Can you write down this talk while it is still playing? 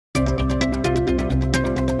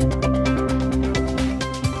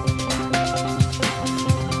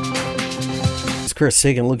Chris,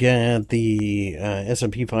 taking a look at the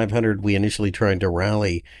S&P 500. We initially tried to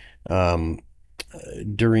rally um,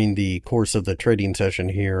 during the course of the trading session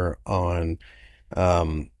here on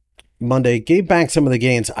um, Monday. Gave back some of the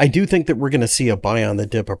gains. I do think that we're going to see a buy on the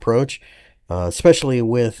dip approach, especially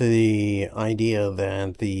with the idea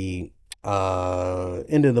that the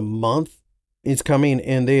end of the month is coming,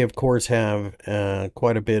 and they, of course, have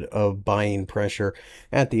quite a bit of buying pressure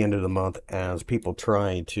at the end of the month as people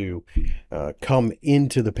try to come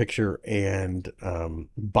into the picture and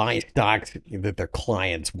buy stocks that their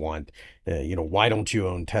clients want. Why don't you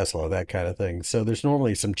own Tesla? That kind of thing. So there's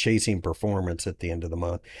normally some chasing performance at the end of the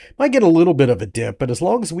month. Might get a little bit of a dip, but as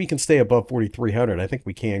long as we can stay above 4,300, I think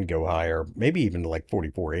we can go higher, maybe even like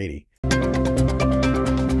 4,480.